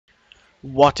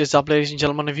What is up, ladies and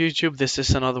gentlemen of YouTube? This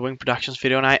is another Wing Productions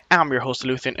video, and I am your host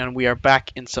Luthen, and we are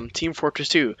back in some Team Fortress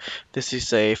 2. This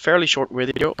is a fairly short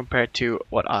video compared to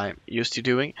what I'm used to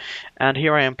doing, and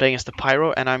here I am playing as the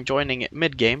Pyro, and I'm joining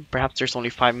mid-game. Perhaps there's only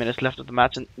 5 minutes left of the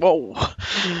match, and whoa!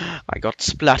 I got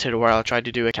splattered while I tried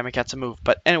to do a kamikaze move.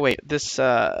 But anyway, this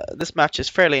match is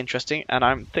fairly interesting, and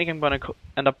I think I'm gonna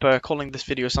end up calling this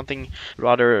video something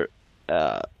rather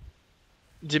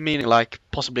demeaning, like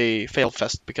possibly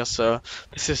Failfest, because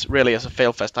this is really as a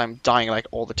Failfest. I'm dying like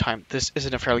all the time. This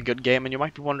isn't a fairly good game, and you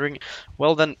might be wondering,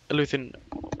 well then, Luthen,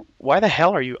 why the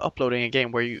hell are you uploading a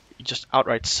game where you just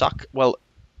outright suck? Well,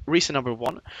 reason number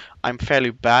one, I'm fairly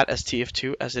bad as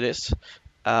TF2 as it is.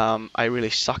 I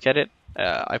really suck at it.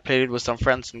 I played it with some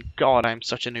friends, and God, I'm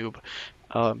such a noob.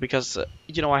 Because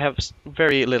you know, I have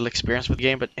very little experience with the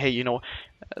game, but hey, you know,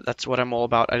 that's what I'm all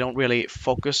about. I don't really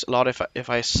focus a lot if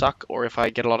I suck, or if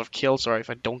I get a lot of kills, or if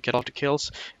I don't get a lot of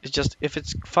kills. It's just if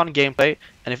it's fun gameplay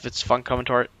and if it's fun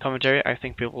commentary, I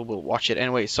think people will watch it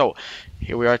anyway. So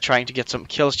here we are trying to get some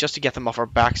kills just to get them off our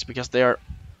backs, because they are,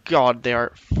 God, they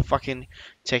are fucking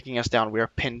taking us down. We are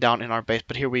pinned down in our base,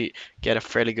 but here we get a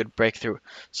fairly good breakthrough.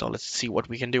 So let's see what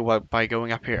we can do by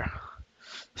going up here.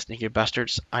 Sneaky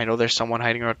bastards. I know there's someone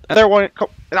hiding around. And there one.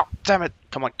 No, damn it.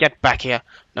 Come on, get back here.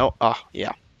 No,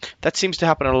 yeah. That seems to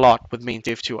happen a lot with me in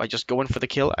TF2. I just go in for the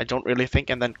kill. I don't really think,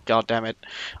 and then, god damn it,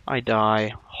 I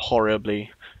die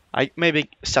horribly. I maybe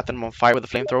set them on fire with a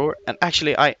flamethrower. And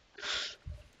actually, I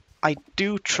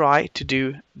do try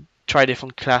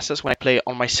different classes when I play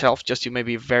on myself, just to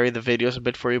maybe vary the videos a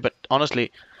bit for you. But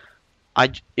honestly,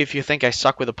 if you think I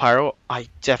suck with the Pyro, I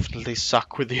definitely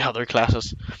suck with the other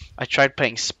classes. I tried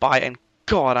playing Spy, and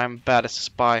God, I'm bad as a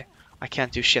Spy. I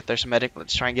can't do shit. There's a medic.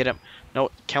 Let's try and get him.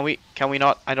 No, can we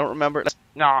not? I don't remember.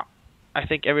 Nah. I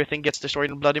think everything gets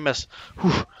destroyed in a bloody mess.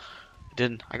 Whew. I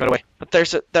didn't. I got away. But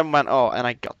there's a them one. Oh, and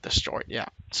I got destroyed. Yeah.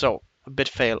 So a bit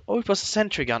fail. Oh, it was a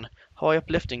sentry gun. How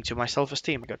uplifting to my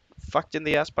self-esteem. I got fucked in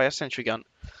the ass by a sentry gun.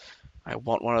 I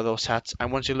want one of those hats. I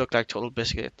want to look like Total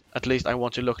Biscuit. At least I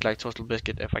want to look like Total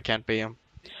Biscuit if I can't be him.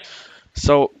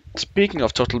 So, speaking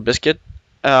of Total Biscuit,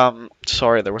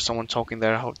 sorry, there was someone talking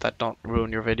there. I hope that don't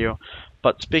ruin your video.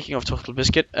 But speaking of Total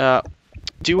Biscuit,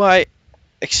 do I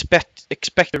expect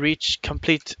to reach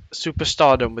complete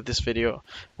superstardom with this video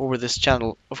or with this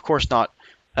channel? Of course not.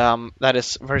 That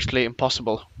is virtually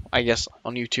impossible, I guess,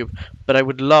 on YouTube. But I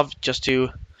would love just to,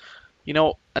 you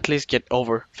know, at least get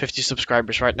over 50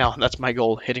 subscribers right now. That's my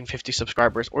goal, hitting 50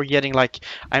 subscribers, or getting like,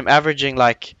 I'm averaging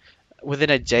like within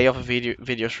a day of a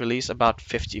video's release about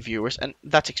 50 viewers, and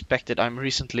that's expected. I'm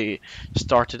recently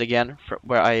started again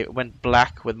where I went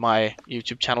black with my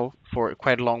YouTube channel for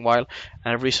quite a long while,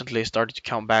 and I've recently started to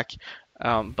come back.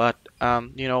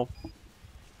 You know,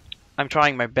 I'm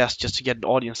trying my best just to get an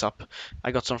audience up.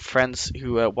 I got some friends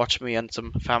who watch me, and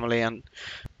some family, and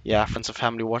yeah, friends and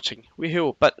family watching.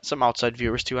 Woohoo! But some outside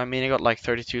viewers too. I mean, I got like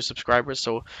 32 subscribers,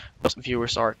 so those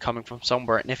viewers are coming from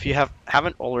somewhere. And if you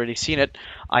haven't already seen it,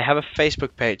 I have a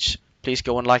Facebook page. Please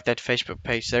go and like that Facebook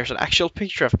page. There's an actual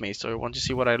picture of me, so if you want to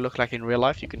see what I look like in real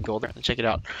life, you can go there and check it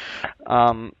out.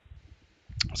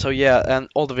 So yeah, and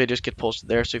all the videos get posted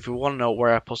there. So if you want to know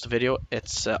where I post a video,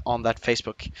 it's on that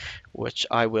Facebook, which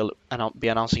I will be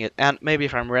announcing it. And maybe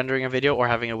if I'm rendering a video or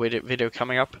having a video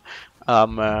coming up,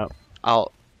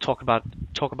 I'll talk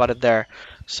about it there.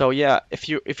 So yeah, if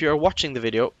you're watching the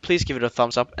video, please give it a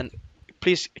thumbs up, and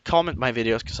please comment my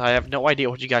videos, because I have no idea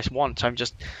what you guys want. I'm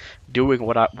just doing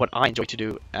what I enjoy to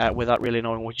do without really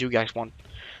knowing what you guys want.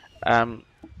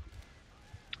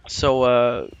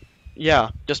 Yeah,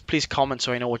 just please comment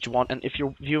so I know what you want. And if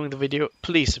you're viewing the video,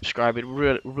 please subscribe. It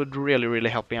would really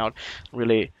help me out,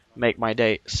 really make my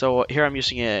day. So here I'm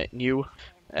using a new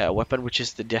weapon, which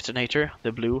is the detonator,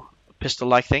 the blue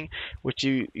pistol-like thing, which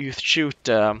you shoot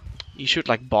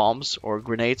like bombs or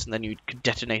grenades, and then you could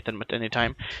detonate them at any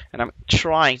time. And I'm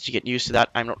trying to get used to that.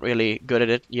 I'm not really good at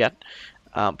it yet,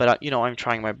 but you know, I'm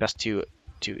trying my best to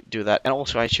do that. And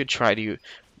also, I should try to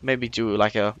maybe do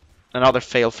like another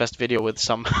Failfest video with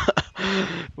some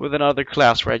with another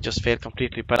class where I just failed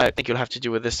completely. But I think you'll have to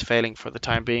do with this failing for the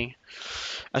time being.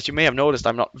 As you may have noticed,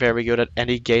 I'm not very good at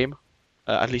any game.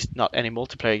 At least not any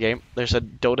multiplayer game. There's a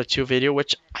Dota 2 video,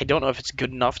 which I don't know if it's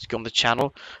good enough to go on the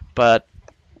channel, but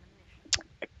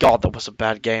God, that was a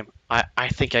bad game. I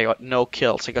think I got no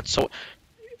kills. There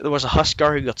was a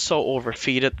Huskar who got so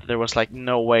overfeeded that there was like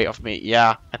no way of me.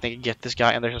 Yeah, I think I get this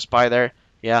guy, and there's a spy there.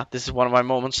 Yeah, this is one of my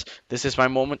moments. This is my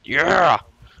moment. Yeah!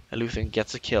 Luthen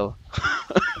gets a kill.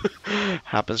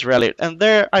 Happens rarely. And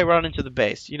there I run into the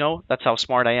base. You know, that's how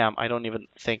smart I am. I don't even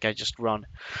think, I just run.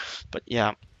 But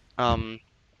yeah.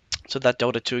 So that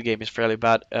Dota 2 game is fairly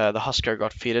bad. The Husker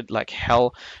got feeded like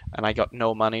hell, and I got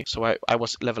no money. So I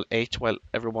was level 8 while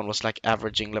everyone was like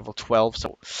averaging level 12.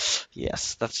 So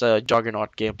yes, that's a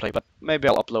juggernaut gameplay. But maybe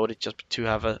I'll upload it just to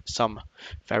have some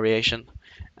variation.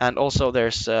 And also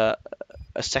there's a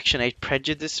Section 8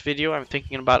 Prejudice video I'm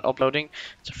thinking about uploading.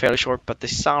 It's fairly short, but the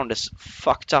sound is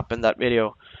fucked up in that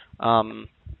video. Um,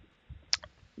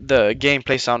 the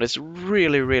gameplay sound is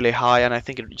really high, and I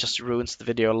think it just ruins the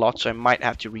video a lot, so I might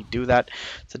have to redo that.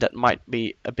 So that might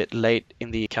be a bit late in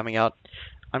the coming out.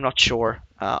 I'm not sure.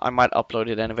 I might upload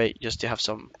it anyway just to have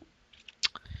some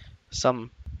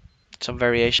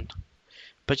variation.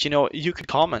 But you know, you could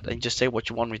comment and just say what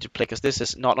you want me to play, because this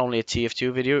is not only a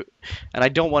TF2 video, and I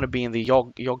don't want to be in the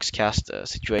Yogscast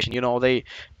situation. You know, they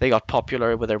got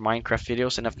popular with their Minecraft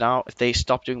videos, and if they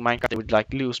stop doing Minecraft, they would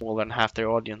like lose more than half their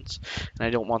audience, and I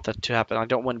don't want that to happen. I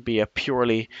don't want to be a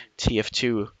purely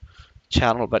TF2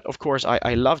 channel, but of course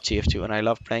I love TF2 and I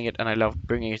love playing it and I love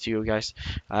bringing it to you guys.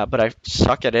 But I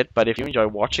suck at it. But if you enjoy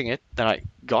watching it, then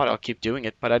I'll keep doing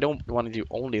it. But I don't want to do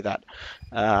only that.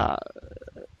 Uh,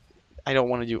 I don't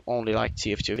want to do only like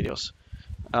TF2 videos.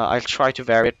 I'll try to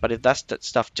vary it, but if that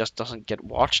stuff just doesn't get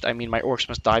watched, I mean, my Orcs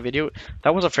Must Die video,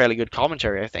 that was a fairly good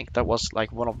commentary, I think. That was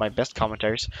like one of my best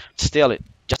commentaries. Still, it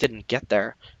just didn't get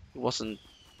there. It wasn't.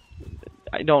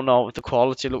 I don't know if the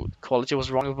quality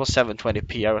was wrong. It was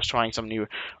 720p. I was trying some new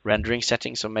rendering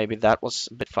settings, so maybe that was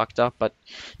a bit fucked up. But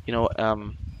you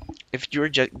know, if you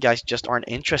guys just aren't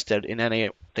interested in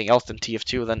anything else than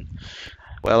TF2, then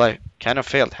well, I kind of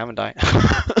failed, haven't I?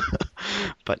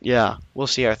 But yeah, we'll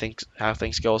see how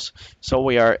things goes. So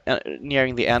we are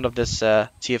nearing the end of this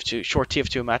TF2 short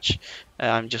TF2 match.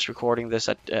 I'm just recording this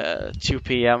at 2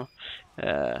 p.m.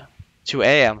 2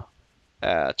 a.m. 2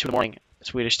 in the morning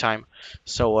Swedish time.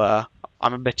 So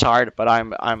I'm a bit tired, but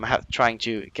I'm trying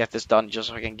to get this done just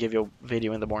so I can give you a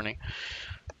video in the morning.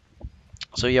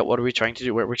 So yeah, what are we trying to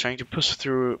do? We're trying to push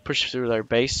through their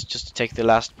base just to take the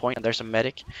last point. And there's a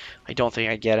medic. I don't think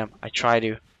I get him.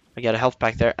 I get a health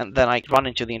pack there, and then I run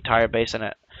into the entire base, and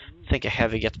I think a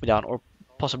heavy gets me down, or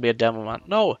possibly a demo man.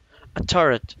 No, a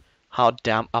turret. How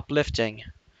damn uplifting.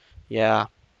 Yeah,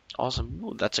 awesome.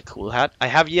 Ooh, that's a cool hat. I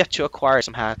have yet to acquire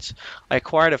some hats. I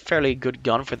acquired a fairly good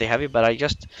gun for the heavy, but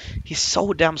he's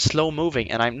so damn slow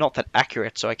moving, and I'm not that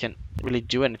accurate, so I can't really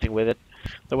do anything with it.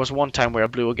 There was one time where I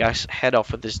blew a guy's head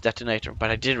off with this detonator,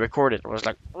 but I did record it. I was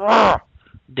like,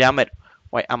 damn it,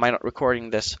 why am I not recording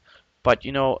this? But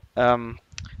you know,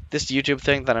 this YouTube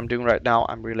thing that I'm doing right now,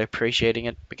 I'm really appreciating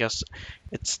it because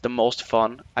it's the most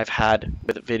fun I've had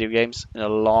with video games in a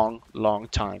long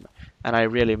time. And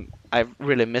I've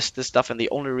really missed this stuff, and the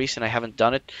only reason I haven't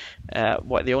done it,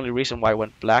 the only reason why I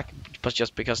went black was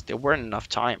just because there weren't enough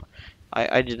time.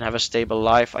 I didn't have a stable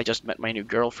life. I just met my new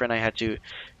girlfriend. I had to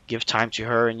give time to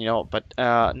her, and you know, but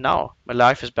now my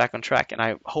life is back on track, and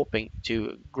I'm hoping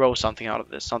to grow something out of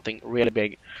this, something really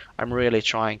big. I'm really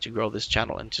trying to grow this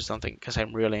channel into something because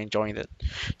I'm really enjoying it.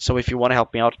 So if you want to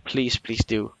help me out, please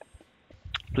do.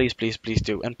 Please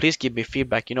do. And please give me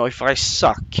feedback. You know, if I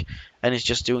suck and it's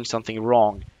just doing something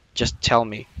wrong, just tell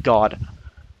me. God,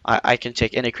 I can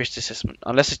take any criticism.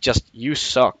 Unless it's just, you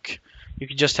suck. You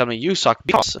can just tell me, you suck,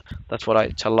 because that's what I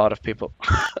tell a lot of people.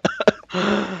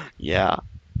 Yeah.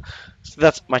 So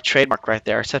that's my trademark right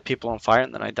there. I set people on fire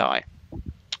and then I die.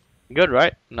 Good,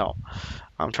 right? No.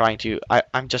 I'm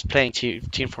just playing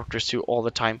Team Fortress 2 all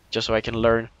the time just so I can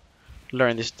learn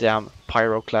this damn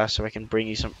Pyro class, so I can bring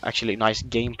you some actually nice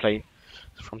gameplay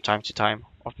from time to time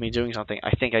of me doing something.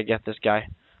 I think I get this guy.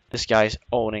 This guy's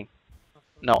owning.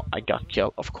 No, I got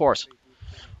killed. Of course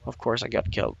I got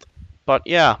killed. But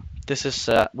yeah, this is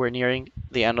we're nearing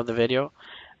the end of the video,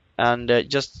 and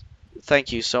just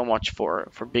thank you so much for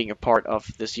being a part of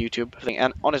this YouTube thing.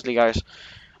 And honestly, guys,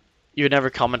 you're never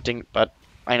commenting, but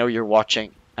I know you're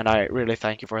watching, and I really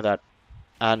thank you for that.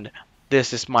 And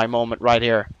this is my moment right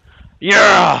here.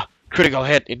 Yeah! Critical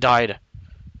hit, it died.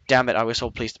 Damn it, I was so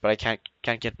pleased, but I can't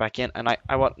get back in, and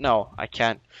I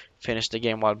can't finish the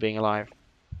game while being alive.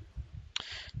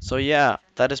 So yeah,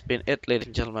 that has been it, ladies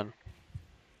and gentlemen.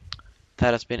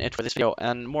 That has been it for this video,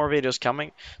 and more videos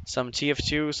coming. Some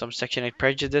TF2, some Section 8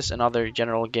 Prejudice, and other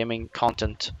general gaming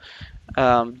content.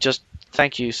 Just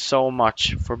thank you so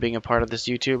much for being a part of this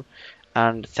YouTube,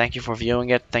 and thank you for viewing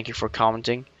it. Thank you for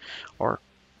commenting, or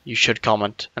you should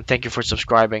comment, and thank you for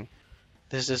subscribing.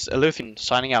 This is Eluthian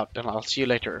signing out, and I'll see you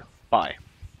later. Bye.